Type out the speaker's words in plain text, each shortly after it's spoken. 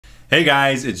Hey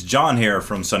guys, it's John here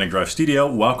from Sonic Drive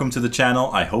Studio. Welcome to the channel.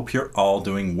 I hope you're all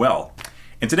doing well.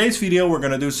 In today's video, we're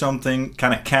going to do something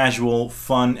kind of casual,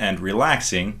 fun, and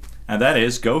relaxing, and that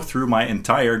is go through my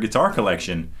entire guitar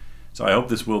collection. So I hope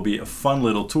this will be a fun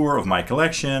little tour of my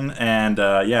collection, and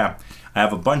yeah, I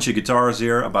have a bunch of guitars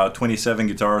here, about 27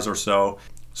 guitars or so.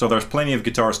 So there's plenty of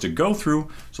guitars to go through,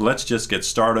 so let's just get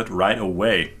started right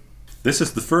away. This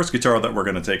is the first guitar that we're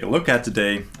going to take a look at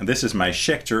today, and this is my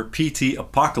Schecter PT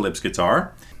Apocalypse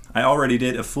guitar. I already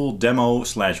did a full demo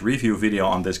 / review video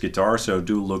on this guitar, so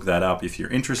do look that up if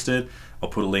you're interested. I'll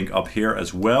put a link up here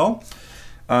as well.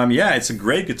 Yeah, it's a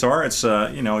great guitar. It's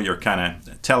you know, your kind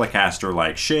of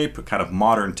telecaster-like shape, a kind of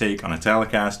modern take on a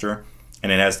telecaster,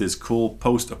 and it has this cool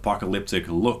post-apocalyptic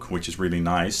look, which is really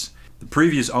nice. The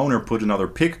previous owner put another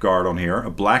pick guard on here,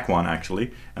 a black one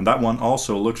actually, and that one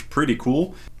also looks pretty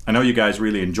cool. I know you guys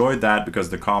really enjoyed that because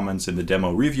the comments in the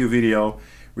demo review video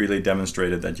really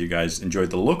demonstrated that you guys enjoyed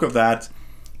the look of that,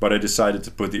 but I decided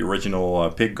to put the original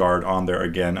pick guard on there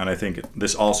again, and I think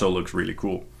this also looks really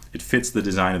cool. It fits the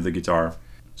design of the guitar.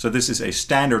 So this is a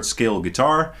standard scale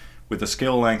guitar with a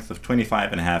scale length of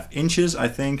 25.5 inches, I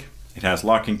think. It has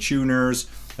locking tuners,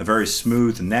 a very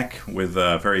smooth neck with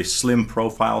a very slim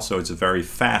profile, so it's a very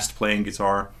fast playing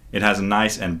guitar. It has a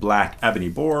nice and black ebony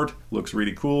board, looks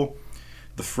really cool.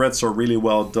 The frets are really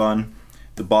well done.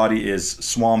 The body is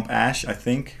swamp ash, I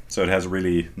think, so it has a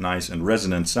really nice and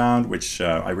resonant sound, which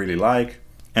I really like.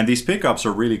 And these pickups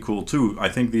are really cool too. I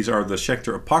think these are the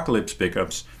Schecter Apocalypse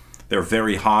pickups. They're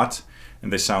very hot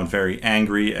and they sound very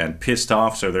angry and pissed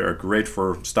off, so they're great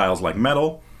for styles like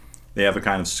metal. They have a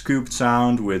kind of scooped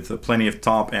sound with plenty of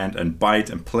top end and bite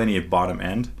and plenty of bottom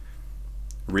end.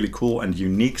 Really cool and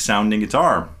unique sounding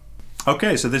guitar.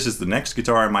 Okay, so this is the next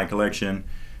guitar in my collection.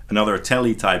 Another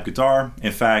Tele type guitar.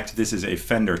 In fact, this is a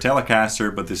Fender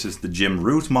Telecaster, but this is the Jim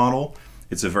Root model.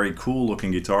 It's a very cool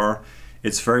looking guitar.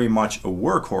 It's very much a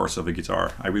workhorse of a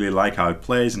guitar. I really like how it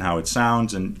plays and how it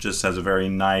sounds, and just has a very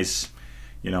nice,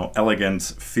 you know, elegant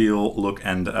feel, look,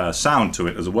 and sound to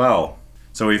it as well.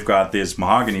 So we've got this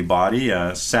mahogany body,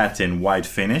 satin white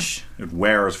finish. It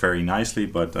wears very nicely,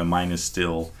 but mine is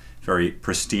still very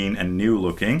pristine and new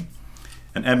looking.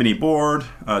 An ebony board,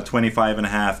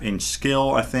 25.5 inch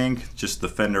scale, I think, just the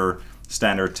Fender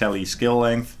standard Tele scale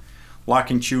length.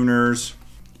 Locking tuners,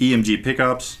 EMG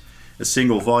pickups, a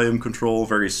single volume control,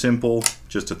 very simple,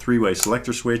 just a 3-way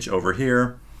selector switch over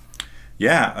here.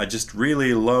 Yeah, I just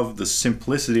really love the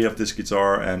simplicity of this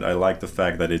guitar, and I like the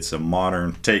fact that it's a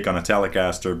modern take on a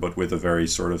Telecaster, but with a very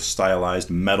sort of stylized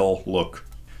metal look.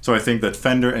 So I think that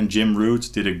Fender and Jim Root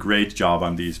did a great job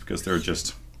on these because they're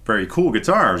just very cool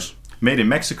guitars. Made in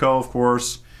Mexico, of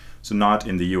course, so not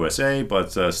in the USA,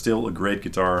 but still a great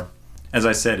guitar. As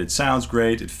I said, it sounds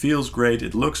great, it feels great,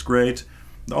 it looks great.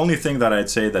 The only thing that I'd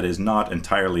say that is not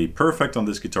entirely perfect on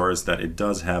this guitar is that it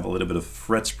does have a little bit of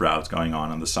fret sprouts going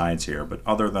on the sides here, but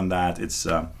other than that, it's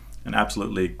an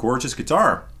absolutely gorgeous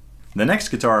guitar. The next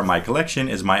guitar in my collection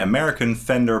is my American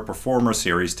Fender Performer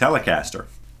Series Telecaster.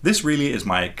 This really is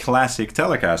my classic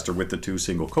Telecaster with the 2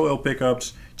 single coil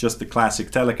pickups, just the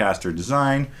classic Telecaster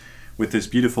design, with this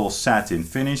beautiful satin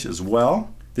finish as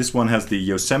well. This one has the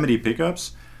Yosemite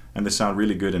pickups, and they sound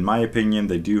really good in my opinion.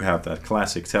 They do have that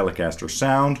classic Telecaster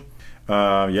sound.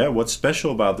 Yeah, what's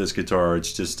special about this guitar?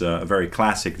 It's just a very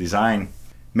classic design.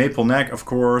 Maple neck, of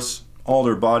course.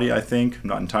 Alder body, I think. I'm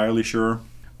not entirely sure.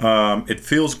 It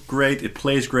feels great. It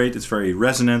plays great. It's very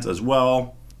resonant as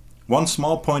well. One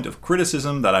small point of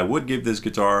criticism that I would give this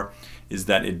guitar is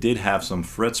that it did have some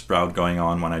fret sprout going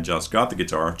on when I just got the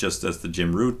guitar, just as the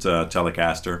Jim Root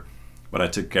Telecaster. But I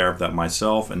took care of that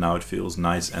myself, and now it feels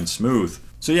nice and smooth.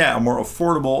 So yeah, a more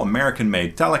affordable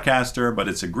American-made Telecaster, but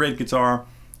it's a great guitar.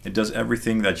 It does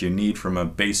everything that you need from a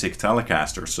basic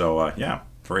Telecaster. So yeah,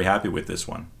 very happy with this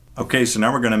one. Okay, so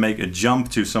now we're going to make a jump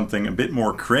to something a bit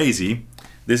more crazy.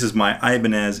 This is my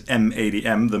Ibanez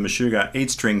M80M, the meshuggah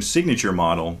 8-string signature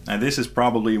model. And this is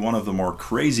probably one of the more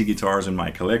crazy guitars in my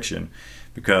collection,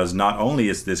 because not only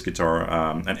is this guitar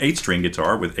an 8-string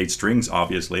guitar with 8 strings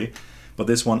obviously, but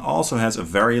this one also has a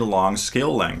very long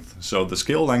scale length. So the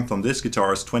scale length on this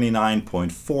guitar is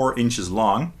 29.4 inches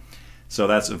long. So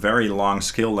that's a very long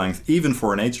scale length even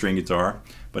for an 8-string guitar,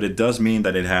 but it does mean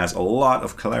that it has a lot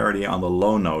of clarity on the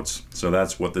low notes. So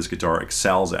that's what this guitar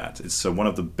excels at. It's one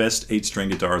of the best 8-string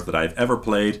guitars that I've ever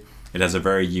played. It has a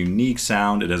very unique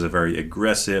sound. It has a very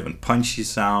aggressive and punchy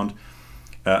sound.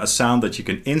 A sound that you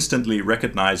can instantly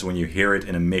recognize when you hear it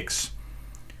in a mix.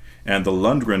 And the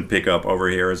Lundgren pickup over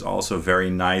here is also very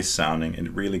nice sounding. It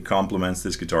really complements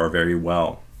this guitar very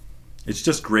well. It's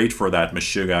just great for that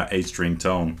meshuggah 8-string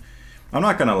tone. I'm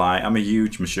not gonna lie, I'm a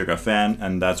huge meshuggah fan,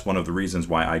 and that's one of the reasons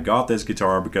why I got this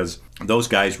guitar, because those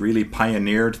guys really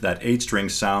pioneered that 8-string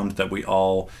sound that we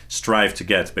all strive to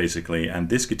get, basically, and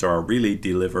this guitar really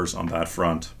delivers on that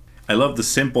front. I love the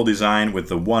simple design with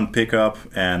the one pickup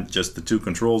and just the 2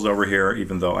 controls over here,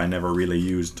 even though I never really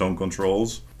used tone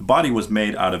controls. The body was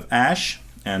made out of ash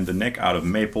and the neck out of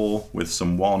maple with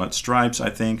some walnut stripes, I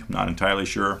think, not entirely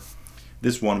sure.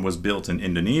 This one was built in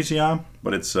Indonesia,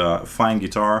 but it's a fine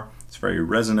guitar. It's very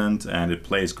resonant and it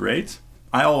plays great.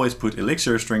 I always put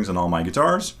Elixir strings on all my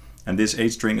guitars, and this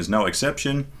 8-string is no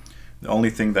exception. The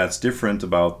only thing that's different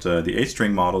about the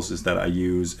 8-string models is that I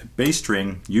use a bass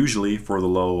string, usually for the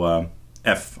low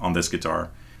F on this guitar.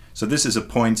 So this is a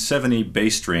 .70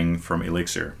 bass string from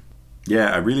Elixir.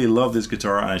 Yeah, I really love this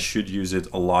guitar and I should use it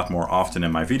a lot more often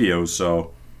in my videos,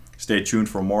 so stay tuned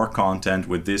for more content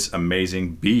with this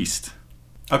amazing beast.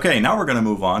 Okay, now we're going to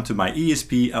move on to my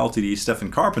ESP LTD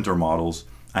Stephen Carpenter models.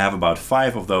 I have about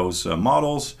 5 of those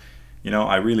models. You know,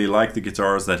 I really like the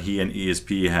guitars that he and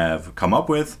ESP have come up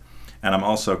with, and I'm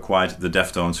also quite the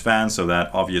Deftones fan, so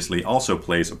that obviously also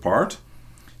plays a part.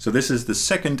 So this is the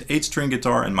second 8-string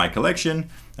guitar in my collection,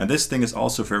 and this thing is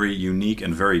also very unique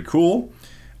and very cool.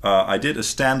 I did a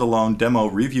standalone demo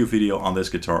review video on this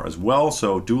guitar as well,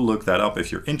 so do look that up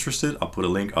if you're interested. I'll put a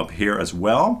link up here as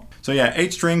well. So yeah,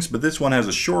 8 strings, but this one has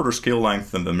a shorter scale length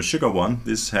than the meshuggah one.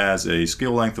 This has a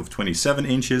scale length of 27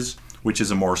 inches, which is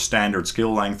a more standard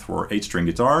scale length for 8-string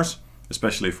guitars,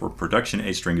 especially for production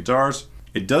 8-string guitars.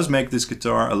 It does make this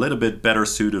guitar a little bit better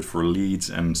suited for leads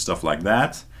and stuff like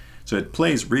that. So it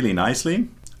plays really nicely.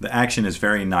 The action is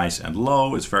very nice and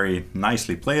low. It's very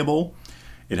nicely playable.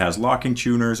 It has locking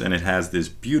tuners and it has this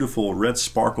beautiful red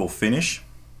sparkle finish.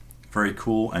 Very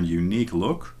cool and unique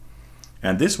look.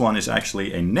 And this one is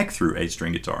actually a neck-through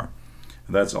 8-string guitar.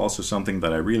 That's also something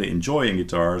that I really enjoy in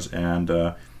guitars, and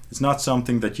it's not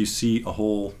something that you see a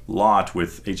whole lot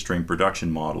with 8-string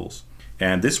production models.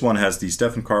 And this one has the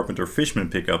Stephen Carpenter Fishman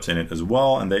pickups in it as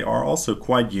well, and they are also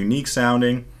quite unique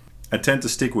sounding. I tend to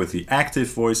stick with the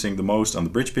active voicing the most on the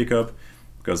bridge pickup,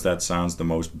 because that sounds the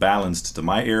most balanced to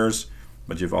my ears.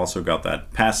 But you've also got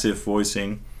that passive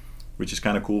voicing, which is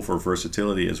kind of cool for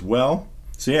versatility as well.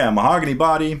 So yeah, mahogany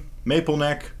body, maple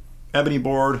neck, ebony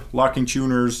board, locking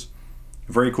tuners,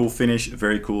 very cool finish,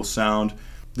 very cool sound.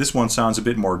 This one sounds a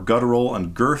bit more guttural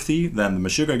and girthy than the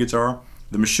meshuggah guitar.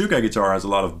 The meshuggah guitar has a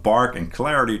lot of bark and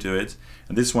clarity to it,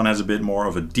 and this one has a bit more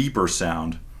of a deeper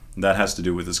sound. And that has to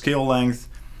do with the scale length,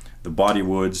 the body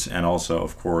woods, and also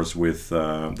of course with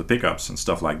the pickups and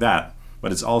stuff like that.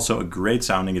 But it's also a great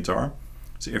sounding guitar.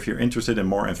 So if you're interested in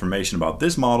more information about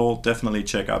this model, definitely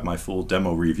check out my full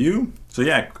demo review. So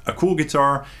yeah, a cool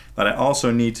guitar that I also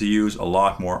need to use a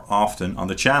lot more often on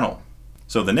the channel.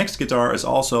 So the next guitar is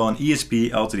also an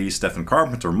ESP LTD Stephen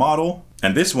Carpenter model.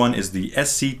 And this one is the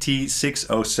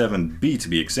SCT-607B to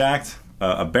be exact.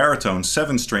 A baritone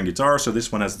 7-string guitar. So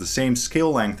this one has the same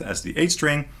scale length as the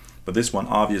 8-string, but this one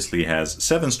obviously has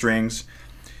 7 strings.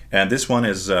 And this one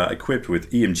is equipped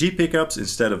with EMG pickups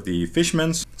instead of the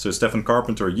Fishmans. So Stephen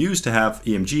Carpenter used to have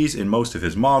EMGs in most of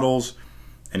his models,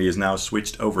 and he has now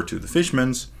switched over to the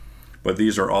Fishmans. But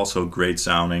these are also great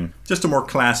sounding. Just a more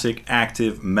classic,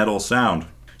 active metal sound.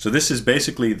 So this is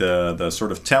basically the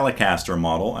sort of telecaster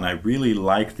model, and I really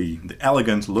like the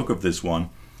elegant look of this one.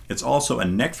 It's also a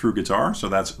neck-through guitar, so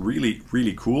that's really,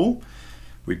 really cool.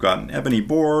 We've got an ebony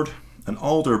board, an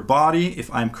alder body,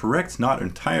 if I'm correct, not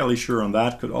entirely sure on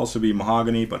that. Could also be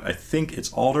mahogany, but I think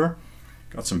it's alder.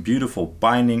 Got some beautiful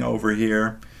binding over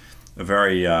here. A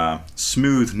very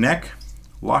smooth neck.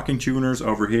 Locking tuners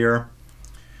over here.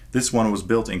 This one was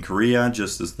built in Korea,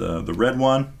 just as the red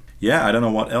one. Yeah, I don't know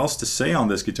what else to say on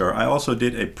this guitar. I also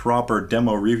did a proper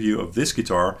demo review of this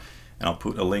guitar, and I'll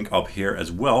put a link up here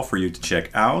as well for you to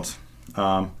check out.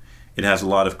 It has a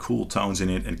lot of cool tones in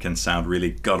it and can sound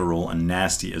really guttural and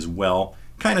nasty as well.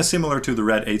 Kind of similar to the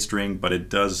red 8-string, but it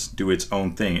does do its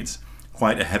own thing. It's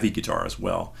quite a heavy guitar as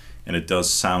well, and it does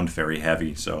sound very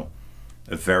heavy. So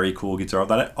a very cool guitar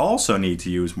that I also need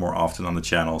to use more often on the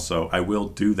channel, so I will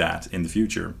do that in the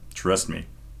future. Trust me.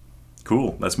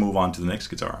 Cool, let's move on to the next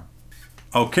guitar.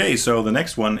 Okay, so the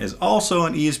next one is also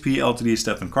an ESP LTD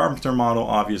Stephen Carpenter model,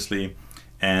 obviously.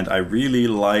 And I really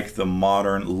like the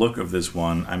modern look of this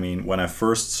one. I mean, when I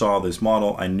first saw this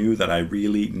model, I knew that I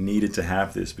really needed to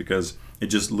have this because it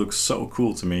just looks so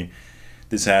cool to me.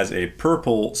 This has a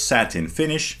purple satin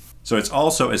finish. So it's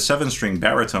also a 7-string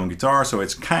baritone guitar, so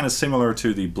it's kind of similar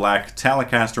to the black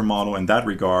Telecaster model in that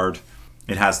regard.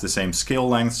 It has the same scale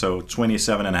length, so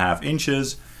 27.5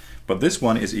 inches. But this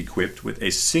one is equipped with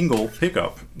a single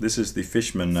pickup. This is the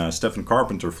Fishman Stephen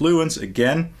Carpenter Fluence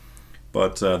again.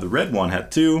 but the red one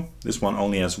had two, this one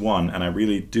only has one, and I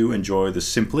really do enjoy the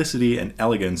simplicity and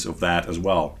elegance of that as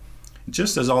well.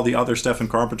 Just as all the other Stephen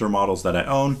Carpenter models that I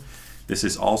own, this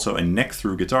is also a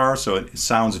neck-through guitar, so it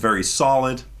sounds very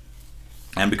solid,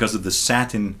 and because of the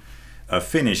satin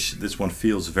finish, this one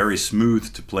feels very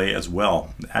smooth to play as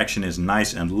well. The action is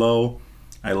nice and low.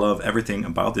 I love everything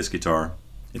about this guitar.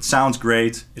 It sounds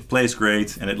great, it plays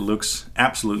great, and it looks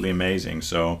absolutely amazing.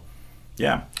 So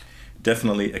yeah,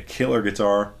 definitely a killer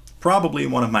guitar. Probably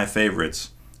one of my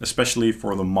favorites, especially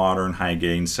for the modern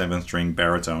high-gain 7-string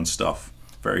baritone stuff.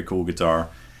 Very cool guitar.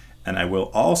 And I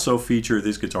will also feature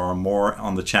this guitar more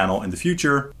on the channel in the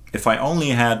future if I only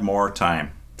had more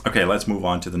time. Okay, let's move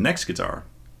on to the next guitar.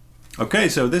 Okay,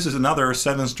 so this is another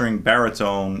 7-string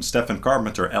baritone Stephen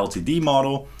Carpenter LTD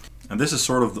model. And this is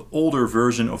sort of the older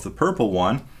version of the purple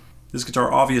one. This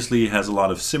guitar obviously has a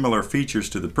lot of similar features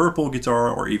to the purple guitar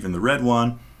or even the red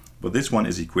one, but this one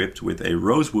is equipped with a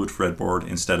rosewood fretboard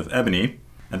instead of ebony.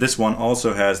 And this one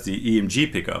also has the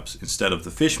EMG pickups instead of the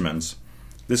Fishmans.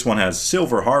 This one has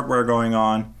silver hardware going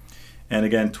on, and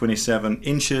again 27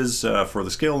 inches for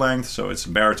the scale length, so it's a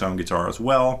baritone guitar as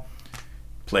well.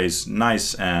 Plays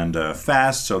nice and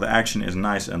fast, so the action is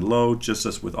nice and low, just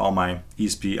as with all my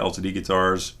ESP LTD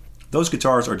guitars. Those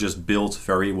guitars are just built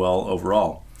very well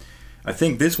overall. I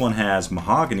think this one has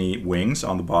mahogany wings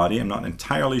on the body, I'm not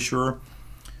entirely sure.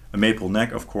 A maple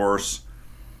neck, of course.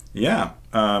 Yeah,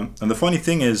 and the funny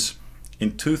thing is,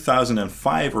 in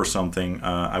 2005 or something,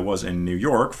 I was in New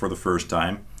York for the first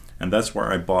time, and that's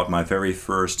where I bought my very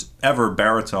first ever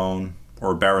baritone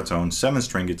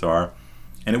 7-string guitar,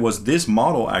 and it was this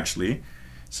model actually.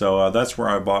 So that's where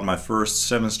I bought my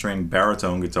first 7-string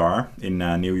baritone guitar in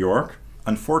New York.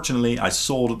 Unfortunately, I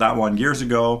sold that one years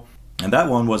ago, and that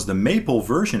one was the maple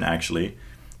version actually.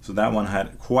 So that one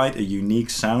had quite a unique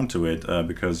sound to it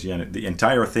because the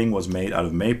entire thing was made out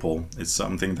of maple. It's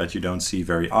something that you don't see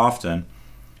very often.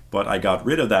 But I got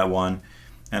rid of that one,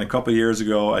 and a couple of years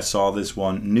ago I saw this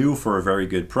one new for a very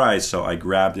good price, so I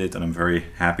grabbed it, and I'm very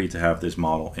happy to have this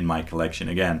model in my collection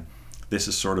again. This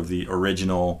is sort of the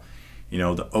original,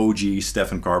 the OG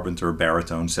Stephen Carpenter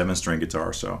baritone 7-string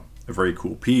guitar, so a very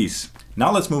cool piece.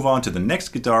 Now let's move on to the next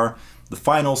guitar, the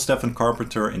final Stephen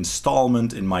Carpenter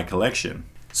installment in my collection.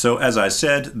 So as I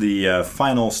said, the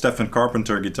final Stephen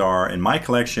Carpenter guitar in my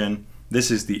collection,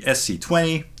 this is the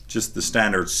SC20, just the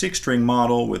standard 6-string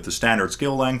model with the standard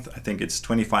scale length. I think it's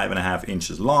 25.5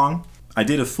 inches long. I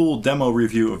did a full demo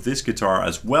review of this guitar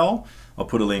as well. I'll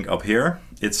put a link up here.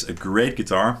 It's a great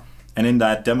guitar. And in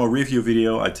that demo review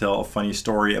video, I tell a funny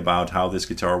story about how this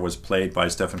guitar was played by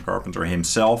Stephen Carpenter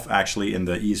himself, actually in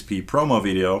the ESP promo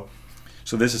video.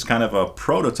 So this is kind of a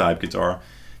prototype guitar,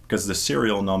 because the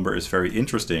serial number is very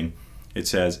interesting. It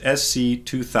says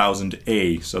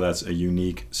SC2000A, so that's a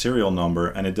unique serial number,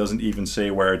 and it doesn't even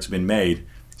say where it's been made.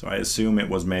 So I assume it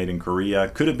was made in Korea.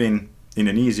 Could have been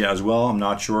Indonesia as well, I'm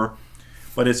not sure.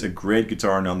 But it's a great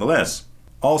guitar nonetheless.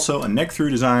 Also a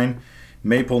neck-through design,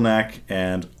 maple neck,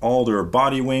 and alder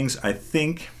body wings, I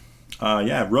think.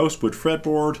 Rosewood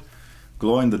fretboard,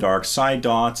 glow-in-the-dark side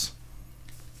dots,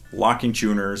 locking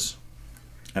tuners.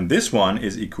 And this one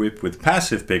is equipped with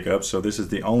passive pickups, so this is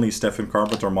the only Stephen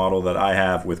Carpenter model that I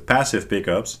have with passive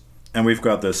pickups. And we've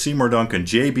got the Seymour Duncan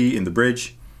JB in the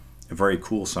bridge, a very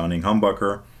cool sounding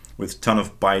humbucker with a ton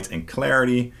of bite and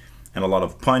clarity and a lot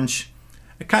of punch.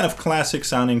 A kind of classic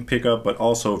sounding pickup, but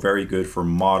also very good for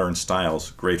modern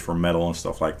styles, great for metal and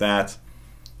stuff like that.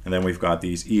 And then we've got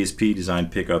these ESP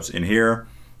designed pickups in here.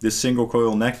 This single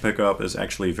coil neck pickup is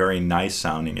actually very nice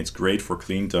sounding, it's great for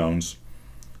clean tones.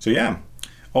 So yeah.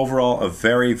 Overall, a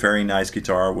very, very nice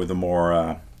guitar with a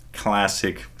more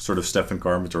classic sort of Stephen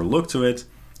Carpenter look to it.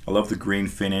 I love the green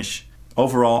finish.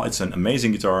 Overall, it's an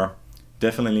amazing guitar.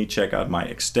 Definitely check out my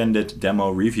extended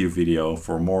demo review video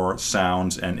for more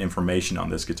sounds and information on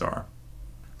this guitar.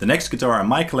 The next guitar in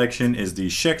my collection is the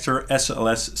Schecter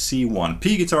SLS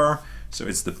C1P guitar. So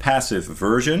it's the passive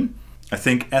version. I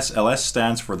think SLS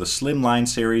stands for the Slimline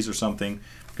series or something,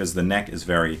 because the neck is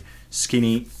very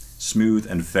skinny, smooth,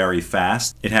 and very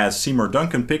fast. It has Seymour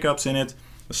Duncan pickups in it,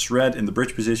 a shred in the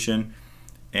bridge position,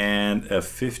 and a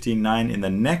 59 in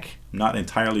the neck, not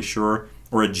entirely sure,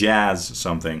 or a jazz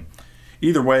something.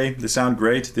 Either way, they sound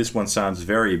great. This one sounds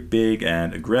very big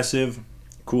and aggressive.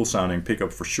 Cool sounding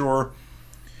pickup for sure.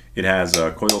 It has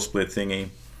a coil split thingy,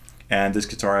 and this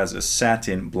guitar has a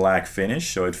satin black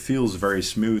finish, so it feels very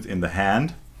smooth in the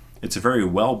hand. It's a very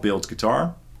well built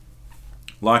guitar.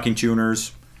 Locking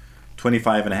tuners,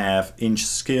 25.5 inch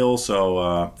scale,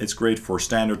 so it's great for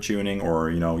standard tuning or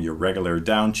your regular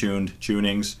down-tuned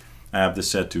tunings. I have this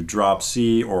set to drop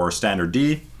C or standard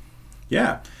D.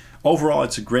 Yeah, Overall,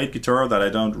 it's a great guitar that I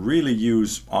don't really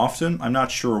use often. I'm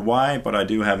not sure why, but I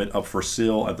do have it up for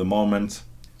sale at the moment.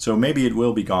 So maybe it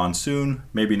will be gone soon,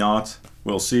 maybe not,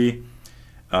 we'll see.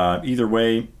 Either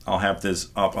way, I'll have this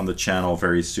up on the channel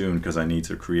very soon because I need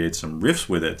to create some riffs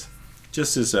with it.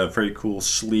 Just as a very cool,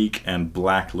 sleek and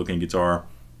black looking guitar.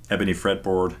 Ebony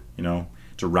fretboard, you know,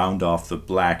 to round off the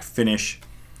black finish.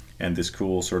 And this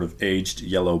cool sort of aged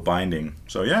yellow binding.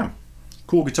 So yeah,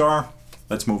 cool guitar.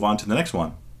 Let's move on to the next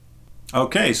one.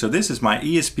 Okay, so this is my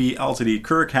ESP LTD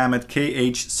Kirk Hammett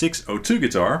KH602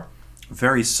 guitar.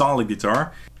 Very solid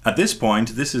guitar. At this point,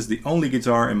 this is the only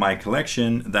guitar in my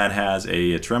collection that has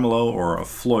a tremolo or a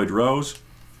Floyd Rose,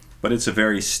 but it's a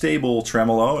very stable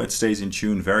tremolo. It stays in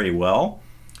tune very well.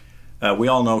 We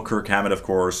all know Kirk Hammett, of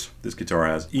course. This guitar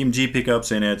has EMG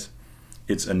pickups in it.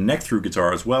 It's a neck-through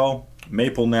guitar as well,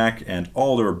 maple neck and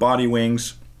alder body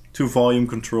wings, 2 volume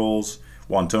controls,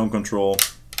 1 tone control,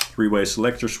 3-way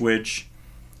selector switch,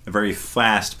 a very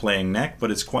fast playing neck, but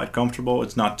it's quite comfortable.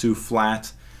 It's not too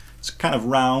flat. It's kind of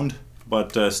round,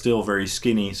 but still very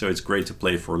skinny, so it's great to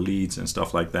play for leads and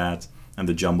stuff like that. And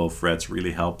the jumbo frets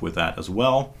really help with that as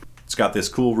well. It's got this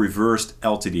cool reversed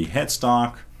LTD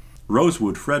headstock,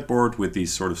 rosewood fretboard with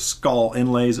these sort of skull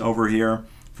inlays over here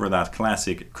for that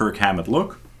classic Kirk Hammett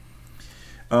look.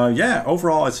 Yeah,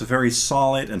 overall it's a very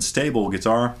solid and stable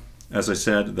guitar. As I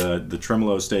said, the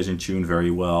tremolo stays in tune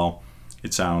very well.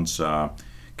 It sounds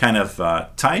kind of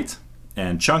tight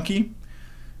and chunky.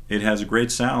 It has a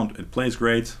great sound. It plays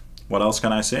great. What else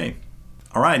can I say?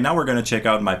 All right, now we're going to check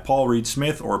out my Paul Reed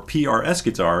Smith or PRS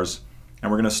guitars. And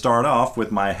we're going to start off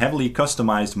with my heavily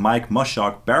customized Mike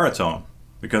Mushok baritone.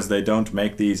 Because they don't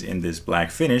make these in this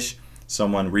black finish,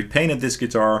 someone repainted this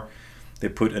guitar. They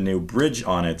put a new bridge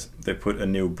on it. They put a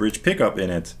new bridge pickup in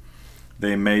it.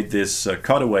 They made this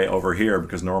cutaway over here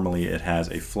because normally it has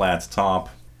a flat top.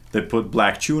 They put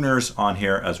black tuners on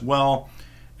here as well.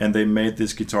 And they made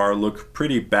this guitar look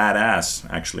pretty badass,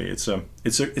 actually. It's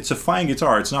a fine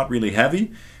guitar. It's not really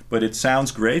heavy, but it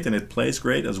sounds great and it plays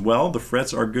great as well. The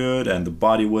frets are good and the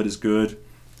bodywood is good.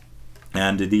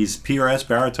 And these PRS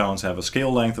baritones have a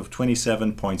scale length of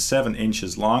 27.7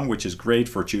 inches long, which is great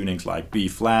for tunings like B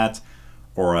flat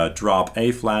or a drop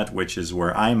A flat, which is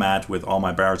where I'm at with all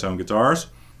my baritone guitars.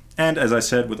 And as I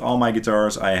said, with all my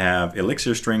guitars, I have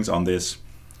Elixir strings on this.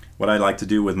 What I like to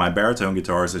do with my baritone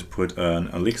guitars is put an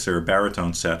Elixir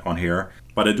baritone set on here,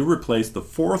 but I do replace the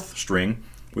 4th string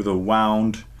with a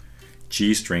wound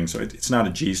G string. So it's not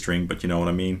a G string, but you know what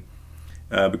I mean.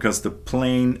 Because the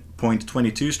plain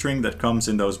 .22 string that comes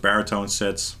in those baritone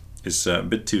sets is a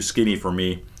bit too skinny for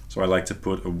me. So I like to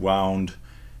put a wound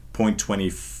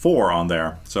 .24 on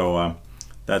there. So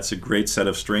that's a great set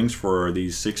of strings for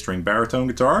these 6-string baritone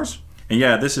guitars. And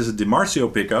yeah, this is a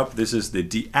DiMarzio pickup. This is the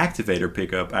deactivator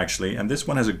pickup actually, and this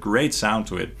one has a great sound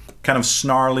to it. Kind of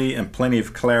snarly and plenty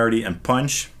of clarity and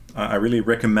punch. I really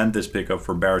recommend this pickup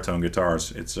for baritone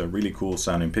guitars. It's a really cool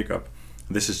sounding pickup.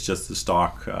 This is just the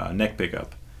stock neck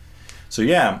pickup. So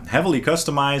yeah, heavily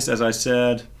customized, as I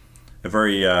said. A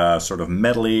very sort of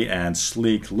metally and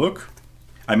sleek look.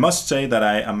 I must say that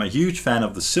I am a huge fan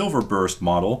of the Silver Burst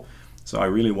model, so I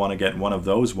really want to get one of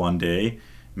those one day.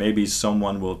 Maybe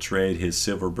someone will trade his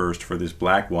Silver Burst for this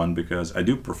black one because I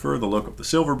do prefer the look of the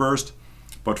Silver Burst,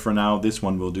 but for now this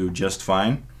one will do just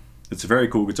fine. It's a very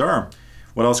cool guitar.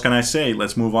 What else can I say?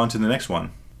 Let's move on to the next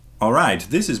one. Alright,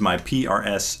 this is my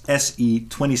PRS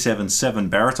SE277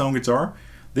 baritone guitar.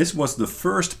 This was the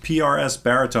first PRS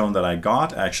baritone that I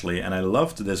got actually, and I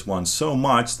loved this one so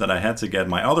much that I had to get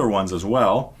my other ones as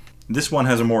well. This one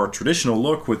has a more traditional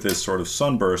look with this sort of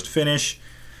sunburst finish,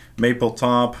 maple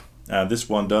top. This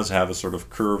one does have a sort of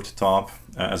curved top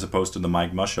as opposed to the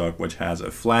Mike Mushok, which has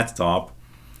a flat top.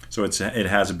 So it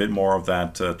has a bit more of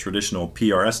that traditional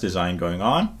PRS design going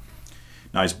on.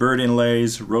 Nice bird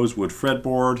inlays, rosewood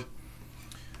fretboard,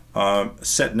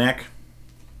 set neck,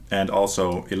 and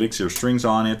also Elixir strings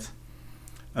on it.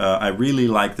 I really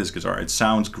like this guitar. It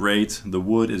sounds great. The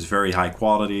wood is very high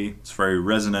quality. It's very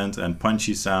resonant and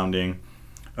punchy sounding.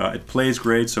 It plays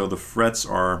great, so the frets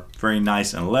are very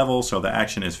nice and level, so the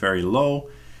action is very low,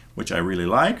 which I really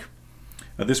like.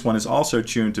 This one is also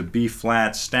tuned to B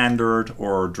flat standard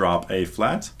or drop A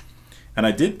flat. And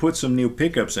I did put some new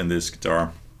pickups in this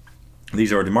guitar.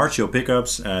 These are DiMarzio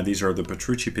pickups, these are the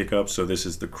Petrucci pickups, so this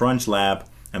is the Crunch Lab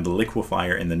and the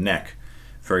liquefier in the neck.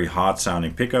 Very hot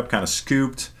sounding pickup, kind of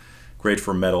scooped, great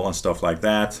for metal and stuff like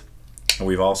that. And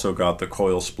we've also got the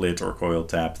coil split or coil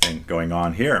tap thing going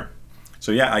on here.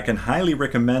 So yeah, I can highly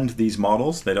recommend these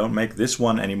models. They don't make this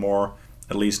one anymore,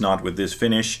 at least not with this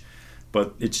finish.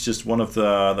 but it's just one of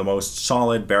the most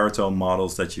solid baritone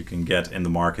models that you can get in the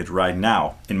market right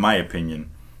now, in my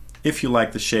opinion. If you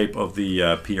like the shape of the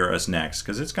PRS necks,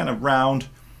 because it's kind of round,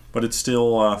 but it's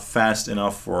still fast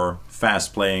enough for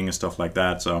fast playing and stuff like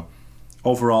that. So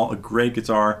overall, a great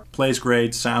guitar, plays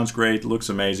great, sounds great, looks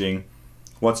amazing.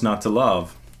 What's not to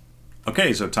love?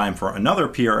 Okay, so time for another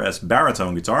PRS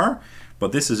baritone guitar,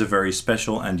 but this is a very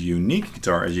special and unique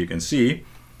guitar, as you can see.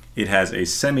 It has a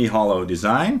semi-hollow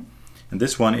design, and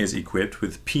this one is equipped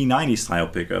with P90 style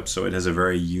pickups, so it has a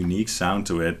very unique sound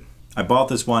to it. I bought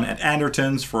this one at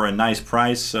Anderton's for a nice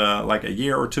price like a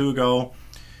year or two ago.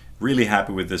 Really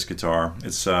happy with this guitar.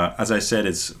 It's as I said,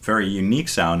 it's very unique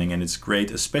sounding, and it's great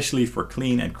especially for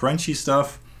clean and crunchy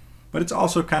stuff, but it's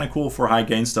also kind of cool for high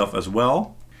gain stuff as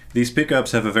well. These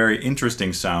pickups have a very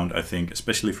interesting sound, I think,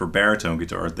 especially for baritone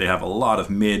guitars. They have a lot of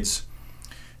mids,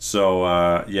 so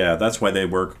yeah, that's why they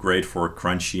work great for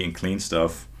crunchy and clean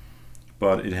stuff.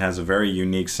 But it has a very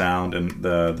unique sound, and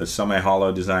the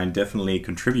semi-hollow design definitely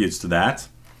contributes to that.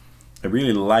 I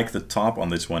really like the top on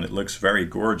this one. It looks very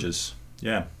gorgeous.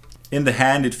 Yeah. In the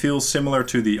hand, it feels similar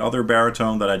to the other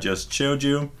baritone that I just showed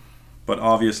you, but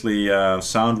obviously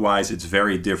sound-wise it's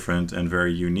very different and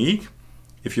very unique.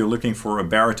 If you're looking for a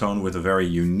baritone with a very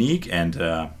unique and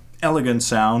elegant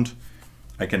sound,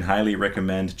 I can highly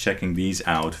recommend checking these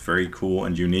out. Very cool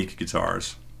and unique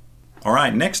guitars.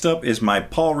 Alright, next up is my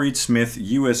Paul Reed Smith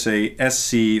USA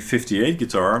SC58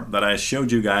 guitar that I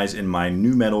showed you guys in my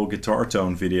nu metal guitar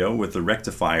tone video with the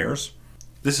rectifiers.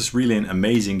 This is really an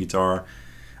amazing guitar.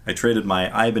 I traded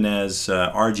my Ibanez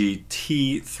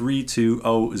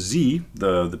RGT320Z,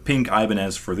 the pink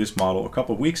Ibanez, for this model a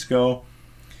couple of weeks ago,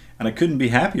 and I couldn't be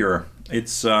happier. It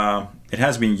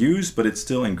has been used, but it's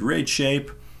still in great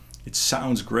shape. It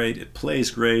sounds great, it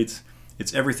plays great.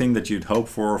 It's everything that you'd hope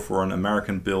for an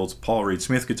American-built Paul Reed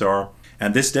Smith guitar.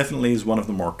 And this definitely is one of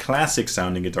the more classic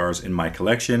sounding guitars in my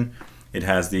collection. It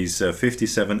has these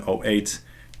 5708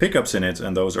 pickups in it,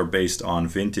 and those are based on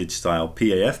vintage style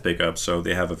PAF pickups, so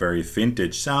they have a very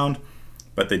vintage sound,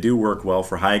 but they do work well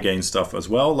for high gain stuff as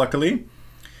well, luckily.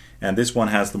 And this one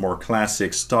has the more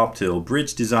classic stop-till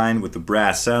bridge design with the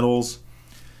brass saddles.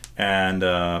 And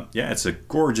yeah, it's a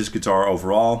gorgeous guitar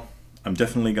overall. I'm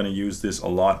definitely going to use this a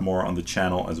lot more on the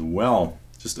channel as well.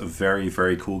 Just a very,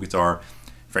 very cool guitar.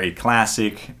 Very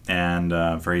classic and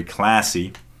very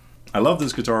classy. I love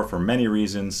this guitar for many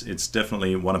reasons. It's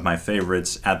definitely one of my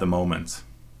favorites at the moment.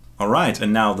 Alright,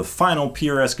 and now the final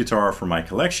PRS guitar for my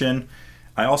collection.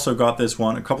 I also got this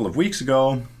one a couple of weeks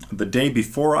ago, the day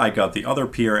before I got the other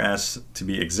PRS to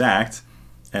be exact.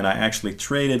 And I actually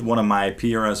traded one of my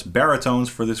PRS baritones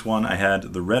for this one. I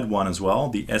had the red one as well,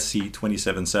 the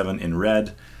SC277 in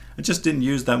red. I just didn't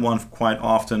use that one quite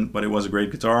often, but it was a great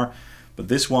guitar. But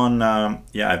this one,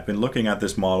 yeah, I've been looking at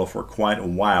this model for quite a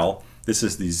while. This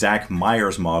is the Zach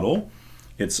Myers model.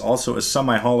 It's also a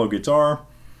semi-hollow guitar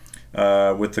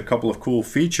with a couple of cool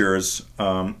features,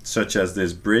 such as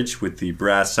this bridge with the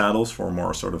brass saddles for a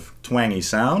more sort of twangy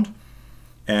sound.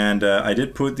 And I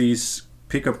did put these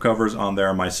pickup covers on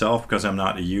there myself because I'm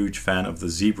not a huge fan of the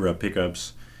zebra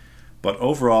pickups, but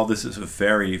overall this is a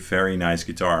very, very nice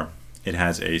guitar. It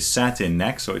has a satin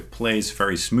neck, so it plays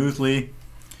very smoothly.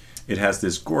 It has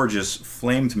this gorgeous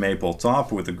flamed maple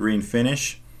top with a green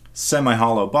finish,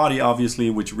 semi-hollow body obviously,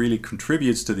 which really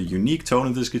contributes to the unique tone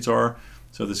of this guitar.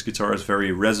 So this guitar is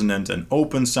very resonant and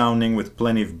open sounding with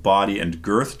plenty of body and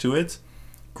girth to it.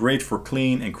 Great for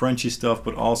clean and crunchy stuff,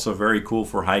 but also very cool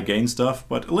for high gain stuff,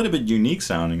 but a little bit unique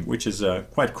sounding, which is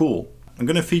quite cool. I'm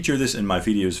going to feature this in my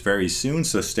videos very soon,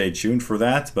 so stay tuned for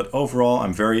that. But overall,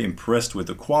 I'm very impressed with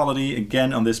the quality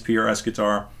again on this PRS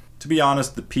guitar. To be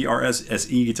honest, the PRS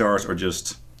SE guitars are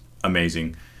just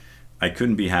amazing. I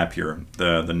couldn't be happier.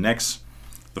 The necks,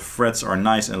 the frets are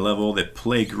nice and level, they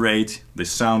play great, they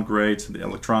sound great, the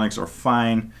electronics are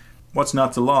fine. What's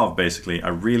not to love, basically? I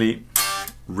really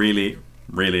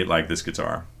like this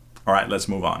guitar. Alright, let's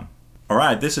move on.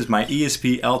 Alright, this is my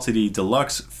ESP LTD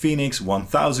Deluxe Phoenix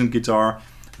 1000 guitar.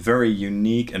 Very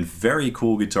unique and very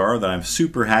cool guitar that I'm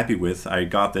super happy with. I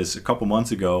got this a couple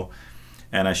months ago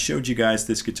and I showed you guys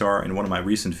this guitar in one of my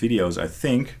recent videos, I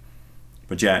think.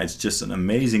 But yeah, it's just an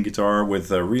amazing guitar with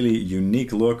a really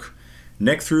unique look.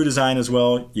 Neck through design as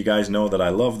well. You guys know that I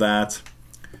love that.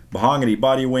 Mahogany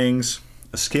body wings.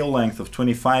 A scale length of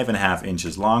 25.5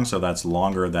 inches long, so that's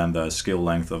longer than the scale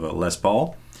length of a Les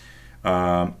Paul.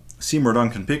 Seymour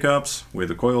Duncan pickups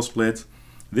with a coil split.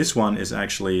 This one is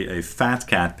actually a Fat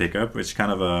Cat pickup, which it's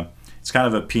kind of a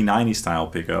P90 style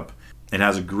pickup. It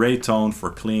has a great tone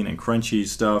for clean and crunchy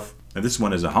stuff. And this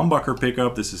one is a humbucker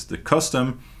pickup. This is the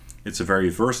custom It's a very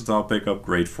versatile pickup,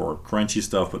 great for crunchy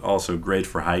stuff, but also great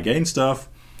for high gain stuff.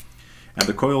 And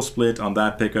the coil split on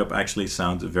that pickup actually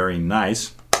sounds very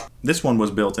nice. This one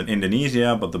was built in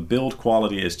Indonesia, but the build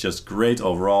quality is just great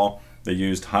overall. They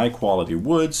used high quality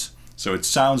woods, so it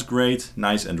sounds great,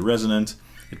 nice and resonant.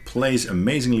 It plays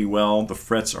amazingly well. The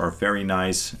frets are very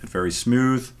nice and very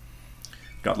smooth.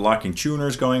 Got locking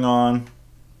tuners going on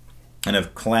and a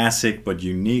classic but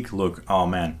unique look. Oh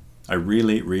man, I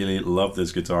really, really love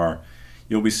this guitar.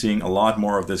 You'll be seeing a lot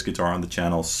more of this guitar on the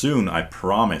channel soon, I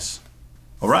promise.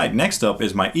 Alright, next up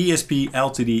is my ESP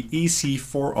LTD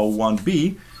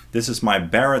EC401B. This is my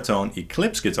baritone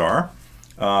Eclipse guitar.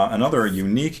 Another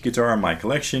unique guitar in my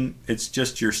collection. It's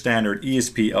just your standard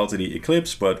ESP LTD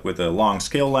Eclipse, but with a long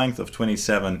scale length of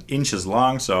 27 inches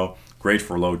long, so great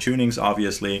for low tunings,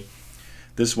 obviously.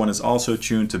 This one is also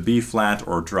tuned to B flat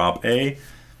or drop A,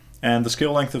 and the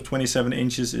scale length of 27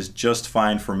 inches is just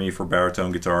fine for me for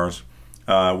baritone guitars.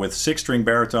 With 6-string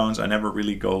baritones, I never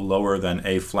really go lower than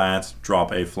A flat,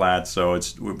 drop A flat, so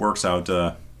it works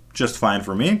out just fine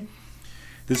for me.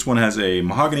 This one has a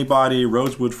mahogany body,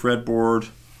 rosewood fretboard.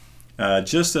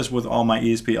 Just as with all my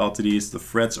ESP LTDs, the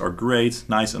frets are great,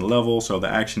 nice and level, so the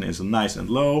action is nice and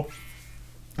low.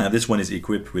 This one is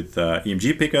equipped with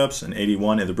EMG pickups, an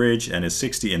 81 in the bridge and a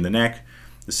 60 in the neck.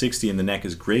 The 60 in the neck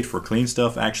is great for clean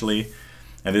stuff actually.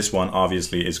 And this one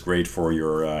obviously is great for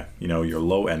your, your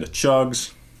low-end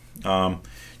chugs.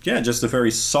 Yeah, just a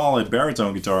very solid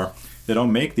baritone guitar. They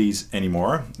don't make these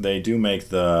anymore. They do make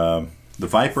the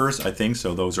Vipers, I think,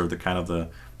 so those are the kind of the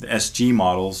SG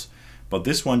models. But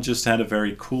this one just had a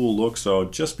very cool look, so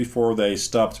just before they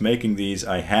stopped making these,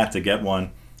 I had to get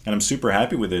one. And I'm super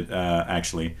happy with it,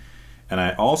 actually. And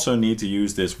I also need to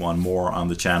use this one more on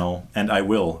the channel, and I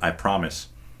will, I promise.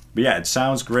 But yeah, it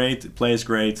sounds great, it plays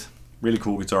great. Really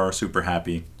cool guitar, super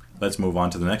happy. Let's move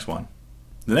on to the next one.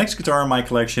 The next guitar in my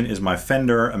collection is my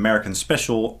Fender American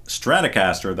Special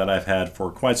Stratocaster that I've had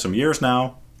for quite some years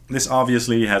now. This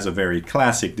obviously has a very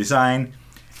classic design.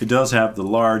 It does have the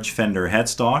large Fender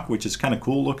headstock, which is kind of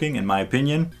cool looking in my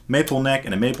opinion. Maple neck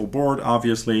and a maple board,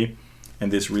 obviously.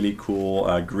 And this really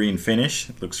cool green finish.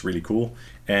 It looks really cool.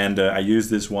 And I use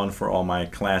this one for all my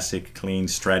classic clean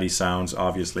Stratty sounds,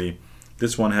 obviously.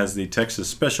 This one has the Texas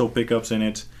Special pickups in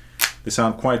it. They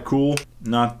sound quite cool.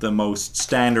 Not the most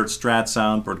standard Strat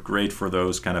sound, but great for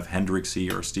those kind of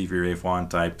Hendrixy or Stevie Ray Vaughan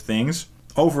type things.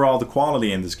 Overall, the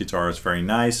quality in this guitar is very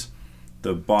nice.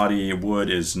 The body wood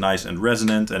is nice and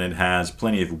resonant, and it has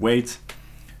plenty of weight.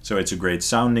 So it's a great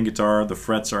sounding guitar. The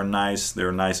frets are nice,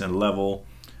 they're nice and level.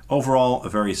 Overall, a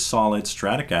very solid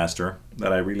Stratocaster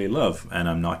that I really love, and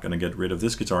I'm not going to get rid of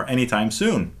this guitar anytime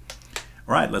soon.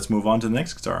 Alright, let's move on to the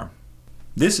next guitar.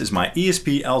 This is my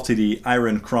ESP LTD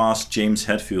Iron Cross James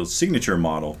Hetfield signature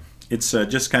model. It's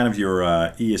just kind of your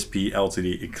ESP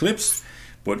LTD Eclipse,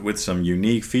 but with some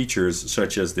unique features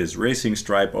such as this racing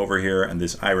stripe over here and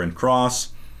this iron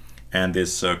cross and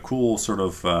this cool sort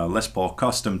of Les Paul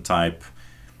custom type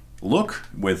look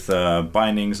with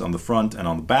bindings on the front and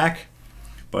on the back.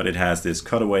 But it has this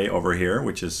cutaway over here,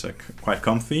 which is quite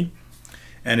comfy.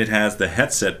 And it has the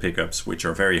headset pickups, which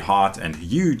are very hot and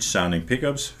huge sounding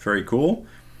pickups, very cool.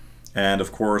 And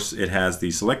of course it has the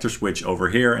selector switch over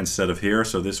here instead of here,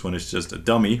 so this one is just a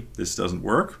dummy, this doesn't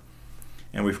work.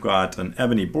 And we've got an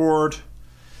ebony board,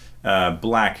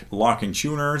 black locking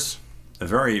tuners, a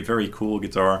very, very cool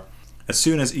guitar. As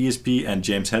soon as ESP and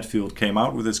James Hetfield came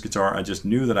out with this guitar, I just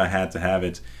knew that I had to have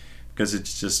it because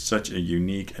it's just such a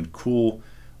unique and cool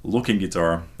looking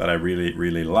guitar that I really,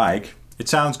 really like. It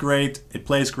sounds great, it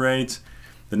plays great,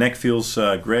 the neck feels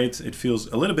great. It feels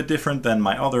a little bit different than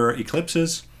my other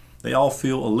Eclipses. They all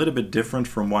feel a little bit different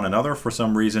from one another for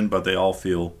some reason, but they all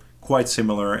feel quite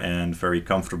similar and very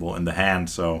comfortable in the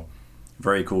hand. So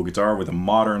very cool guitar with a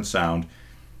modern sound.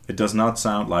 It does not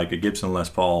sound like a Gibson Les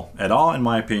Paul at all, in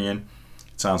my opinion.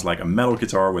 It sounds like a metal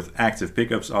guitar with active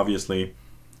pickups, obviously.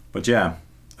 But yeah,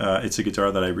 it's a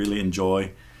guitar that I really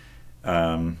enjoy.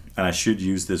 And I should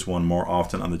use this one more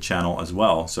often on the channel as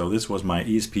well. So this was my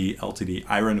ESP LTD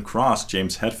Iron Cross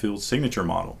James Hetfield signature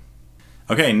model.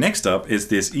 Okay, next up is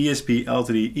this ESP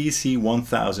LTD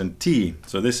EC1000T.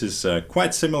 So this is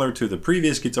quite similar to the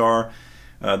previous guitar.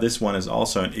 This one is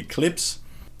also an Eclipse.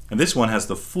 And this one has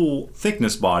the full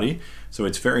thickness body. So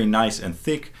it's very nice and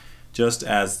thick, just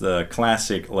as the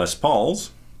classic Les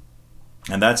Pauls.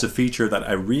 And that's a feature that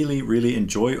I really, really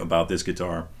enjoy about this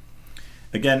guitar.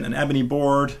 Again, an ebony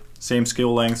board, same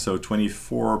scale length, so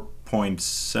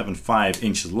 24.75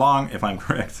 inches long, if I'm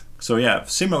correct. So yeah,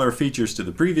 similar features to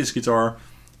the previous guitar.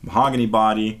 Mahogany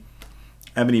body,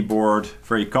 ebony board,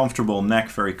 very comfortable neck,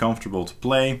 very comfortable to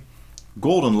play.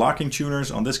 golden locking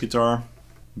tuners on this guitar,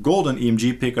 golden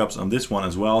EMG pickups on this one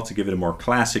as well to give it a more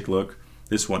classic look.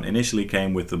 This one initially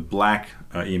came with the black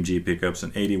EMG pickups,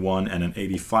 an 81 and an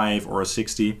 85 or a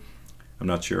 60. I'm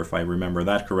not sure if I remember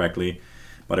that correctly,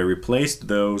 but I replaced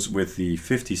those with the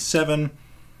 57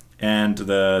 and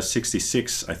the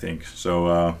 66, I think.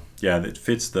 So yeah, it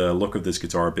fits the look of this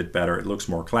guitar a bit better. It looks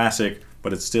more classic,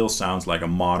 but it still sounds like a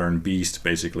modern beast,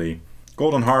 basically.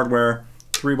 Golden hardware,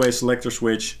 3-way selector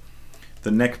switch.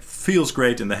 The neck feels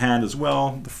great in the hand as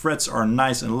well. The frets are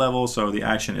nice and level, so the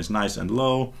action is nice and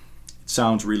low. It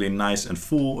sounds really nice and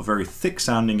full, a very thick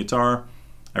sounding guitar.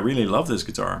 I really love this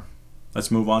guitar.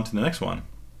 Let's move on to the next one.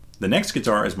 The next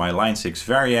guitar is my Line 6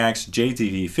 Variax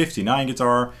JTV 59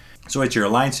 guitar. So it's your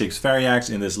Line 6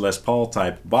 Variax in this Les Paul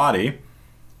type body.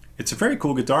 It's a very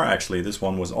cool guitar actually. This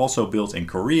one was also built in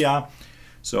Korea.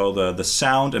 So the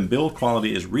sound and build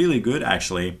quality is really good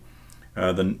actually.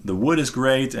 The wood is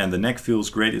great and the neck feels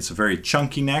great. It's a very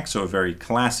chunky neck, so a very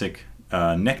classic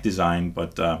neck design,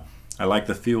 but I like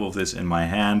the feel of this in my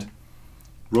hand.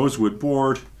 Rosewood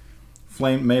board,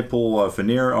 flame maple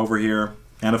veneer over here,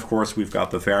 and of course we've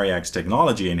got the Variax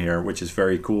technology in here, which is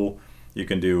very cool. You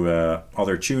can do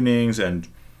other tunings and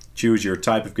choose your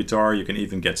type of guitar. You can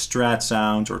even get Strat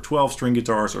sounds or 12-string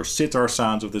guitars or sitar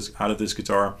sounds out of this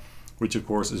guitar, which of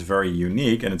course is very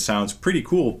unique and it sounds pretty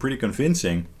cool, pretty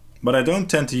convincing. But I don't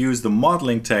tend to use the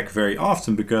modeling tech very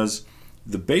often because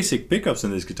the basic pickups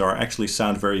in this guitar actually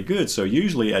sound very good. So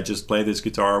usually I just play this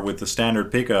guitar with the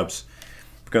standard pickups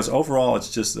because overall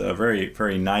it's just a very,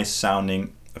 very nice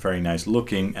sounding, a very nice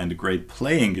looking and a great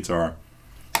playing guitar.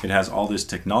 It has all this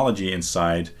technology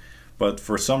inside, but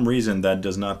for some reason that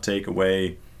does not take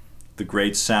away the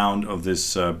great sound of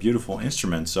this beautiful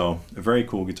instrument. So a very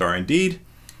cool guitar indeed.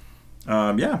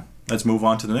 Yeah, let's move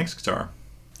on to the next guitar.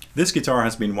 This guitar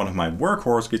has been one of my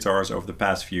workhorse guitars over the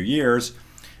past few years.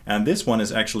 And this one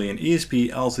is actually an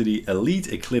ESP LTD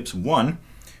Elite Eclipse 1,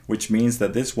 which means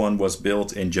that this one was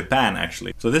built in Japan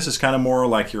actually. So this is kind of more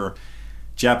like your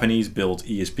Japanese built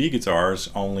ESP guitars,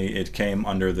 only it came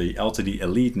under the LTD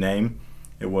Elite name.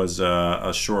 It was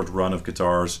a short run of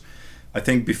guitars, I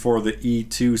think before the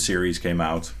E2 series came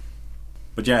out.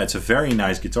 But yeah, it's a very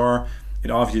nice guitar.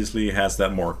 It obviously has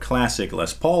that more classic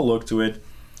Les Paul look to it,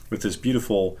 with this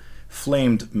beautiful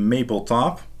flamed maple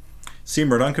top.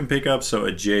 Seymour Duncan pickup, so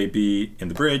a JB in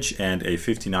the bridge and a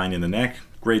 59 in the neck.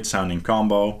 Great sounding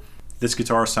combo. This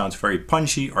guitar sounds very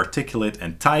punchy, articulate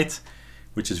and tight,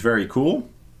 which is very cool.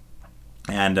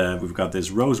 And we've got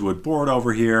this rosewood board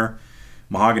over here,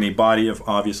 mahogany body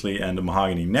obviously, and a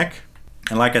mahogany neck.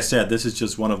 And like I said, this is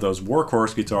just one of those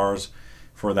workhorse guitars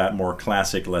for that more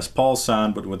classic Les Paul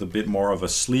sound, but with a bit more of a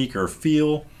sleeker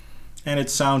feel. And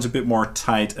it sounds a bit more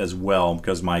tight as well,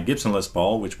 because my Gibson Les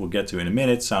Paul, which we'll get to in a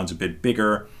minute, sounds a bit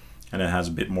bigger and it has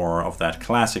a bit more of that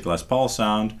classic Les Paul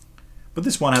sound. But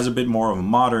this one has a bit more of a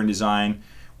modern design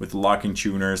with the locking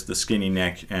tuners, the skinny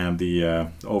neck and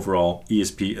the overall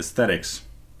ESP aesthetics.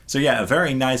 So yeah, a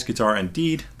very nice guitar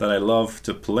indeed that I love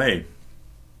to play.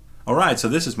 Alright, so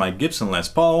this is my Gibson Les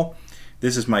Paul.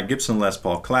 This is my Gibson Les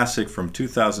Paul Classic from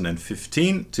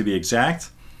 2015 to be exact.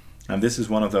 And this is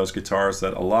one of those guitars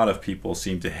that a lot of people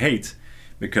seem to hate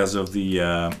because of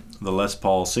the Les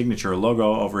Paul signature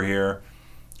logo over here.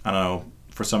 I don't know,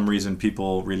 for some reason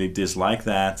people really dislike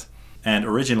that. And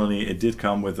originally it did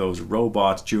come with those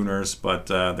robot tuners, but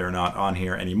they're not on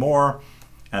here anymore.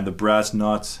 And the brass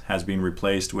nut has been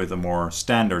replaced with a more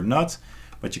standard nut,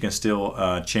 but you can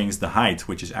still change the height,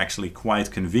 which is actually quite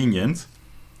convenient.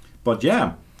 But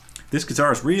yeah, this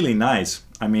guitar is really nice.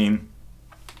 I mean,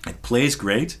 it plays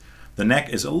great. The neck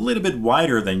is a little bit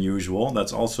wider than usual.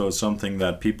 That's also something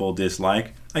that people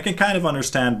dislike. I can kind of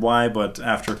understand why, but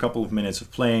after a couple of minutes of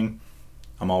playing,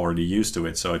 I'm already used to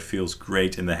it, so it feels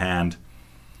great in the hand.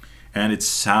 And it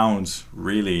sounds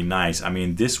really nice. I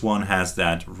mean, this one has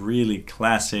that really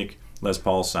classic Les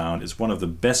Paul sound. It's one of the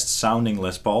best sounding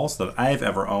Les Pauls that I've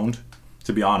ever owned,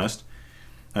 to be honest.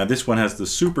 This one has the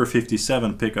Super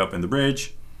 57 pickup in the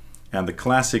bridge and the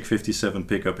classic 57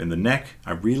 pickup in the neck.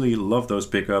 I really love those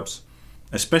pickups.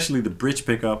 Especially the bridge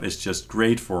pickup is just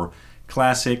great for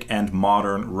classic and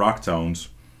modern rock tones.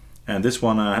 And this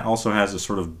one also has a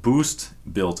sort of boost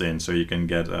built in, so you can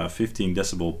get a 15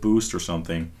 decibel boost or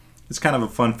something. It's kind of a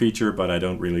fun feature, but I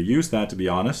don't really use that, to be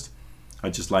honest. I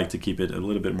just like to keep it a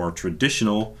little bit more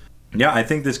traditional. Yeah, I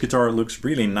think this guitar looks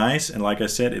really nice, and like I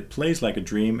said, it plays like a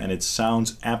dream and it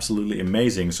sounds absolutely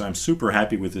amazing. So I'm super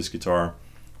happy with this guitar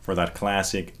for that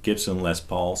classic Gibson Les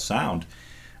Paul sound.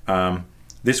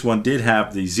 This one did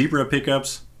have the zebra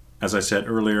pickups. As I said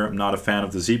earlier, I'm not a fan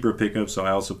of the zebra pickups, so I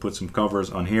also put some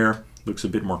covers on here. Looks a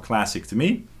bit more classic to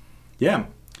me. yeah,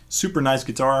 super nice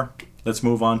guitar. Let's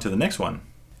move on to the next one.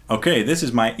 Okay, this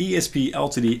is my ESP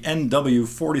LTD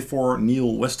NW44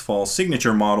 Neil Westphal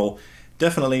signature model.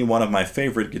 Definitely one of my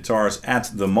favorite guitars at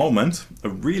the moment. A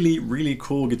really, really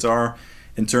cool guitar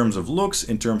in terms of looks,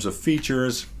 in terms of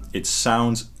features. It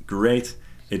sounds great,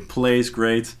 it plays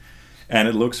great, and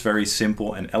it looks very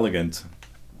simple and elegant.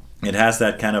 It has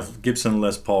that kind of Gibson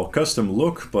Les Paul custom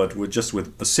look, but with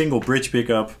a single bridge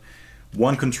pickup,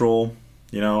 one control,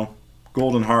 you know,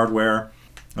 golden hardware.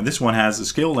 And this one has a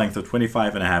scale length of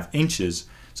 25.5 inches,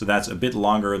 so that's a bit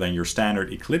longer than your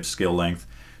standard Eclipse scale length.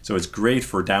 So it's great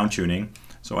for down tuning.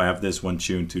 So I have this one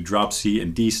tuned to drop C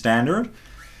and D standard.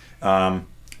 And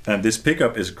this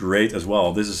pickup is great as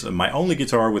well. This is my only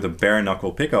guitar with a bare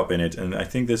knuckle pickup in it, and I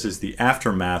think this is the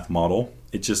Aftermath model.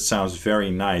 It just sounds very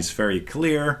nice, very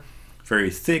clear, very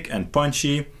thick and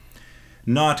punchy.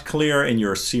 Not clear in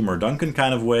your Seymour Duncan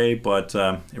kind of way, but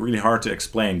really hard to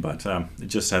explain, but it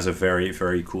just has a very,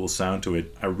 very cool sound to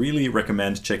it. I really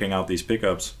recommend checking out these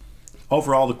pickups.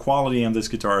 Overall, the quality on this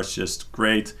guitar is just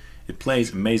great. It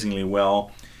plays amazingly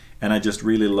well, and I just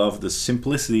really love the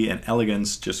simplicity and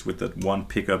elegance just with that one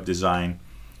pickup design.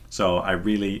 So I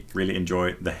really, really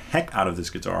enjoy the heck out of this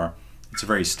guitar. It's a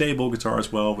very stable guitar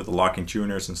as well, with the locking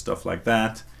tuners and stuff like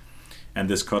that. And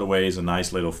this cutaway is a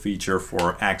nice little feature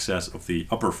for access of the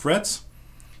upper frets.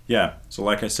 Yeah, so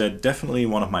like I said, definitely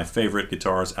one of my favorite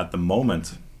guitars at the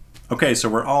moment. Okay, so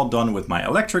we're all done with my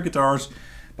electric guitars,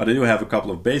 but I do have a couple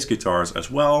of bass guitars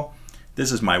as well.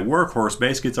 This is my workhorse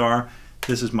bass guitar.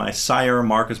 This is my Sire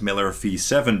Marcus Miller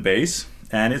V7 bass,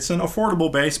 and it's an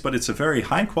affordable bass, but it's a very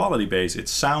high quality bass. It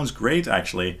sounds great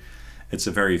actually. It's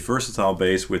a very versatile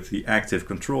bass with the active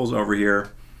controls over here.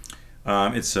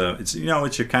 It's you know,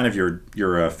 it's kind of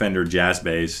your Fender jazz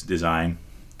bass design.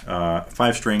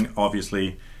 5-string,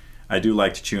 obviously. I do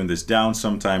like to tune this down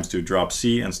sometimes to drop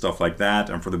C and stuff like that,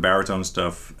 and for the baritone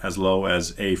stuff as low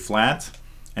as A flat,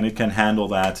 and it can handle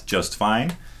that just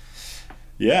fine.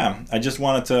 Yeah, I just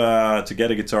wanted to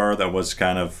get a guitar that was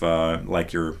kind of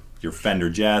like your Fender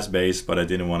jazz bass, but I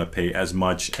didn't want to pay as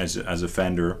much as a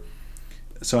Fender.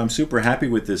 So I'm super happy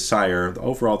with this Sire.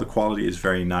 Overall, the quality is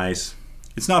very nice.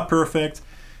 It's not perfect.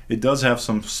 It does have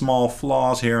some small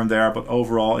flaws here and there, but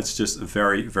overall it's just a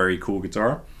very, very cool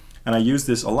guitar. And I use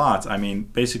this a lot. I mean,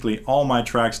 basically all my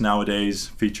tracks nowadays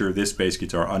feature this bass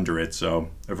guitar under it, so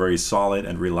a very solid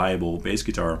and reliable bass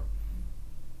guitar.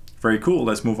 Very cool.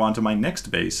 Let's move on to my next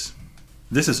bass.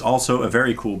 This is also a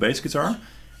very cool bass guitar.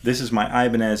 This is my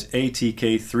Ibanez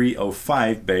ATK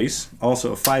 305 bass,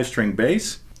 also a 5-string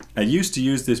bass. I used to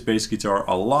use this bass guitar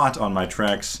a lot on my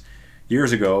tracks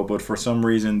years ago, but for some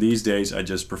reason these days I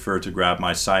just prefer to grab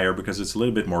my Sire because it's a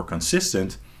little bit more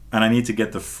consistent, and I need to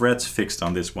get the frets fixed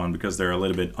on this one because they're a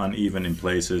little bit uneven in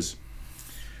places.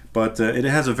 But it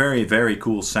has a very, very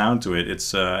cool sound to it.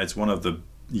 It's one of the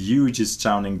hugest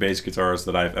sounding bass guitars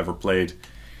that I've ever played.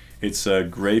 It's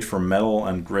great for metal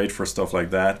and great for stuff like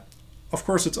that. Of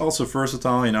course, it's also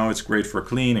versatile, you know, it's great for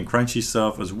clean and crunchy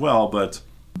stuff as well, but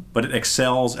it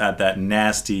excels at that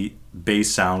nasty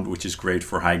bass sound, which is great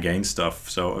for high gain stuff.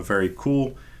 So a very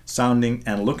cool sounding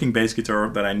and looking bass guitar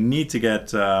that I need to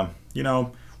get, you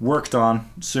know, worked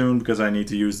on soon because I need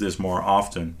to use this more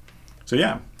often. So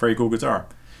yeah, very cool guitar.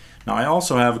 Now I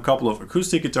also have a couple of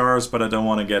acoustic guitars, but I don't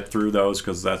want to get through those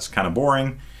because that's kind of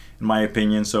boring in my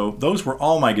opinion. So those were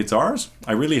all my guitars.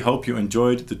 I really hope you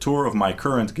enjoyed the tour of my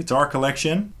current guitar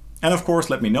collection. And of course,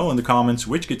 let me know in the comments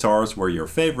which guitars were your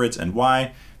favorites and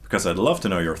why, because I'd love to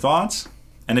know your thoughts.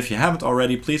 And if you haven't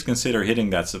already, please consider hitting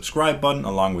that subscribe button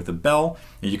along with the bell.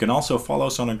 And you can also follow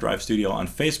Sonic Drive Studio on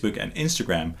Facebook and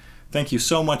Instagram. Thank you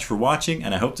so much for watching,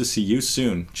 and I hope to see you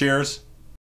soon. Cheers!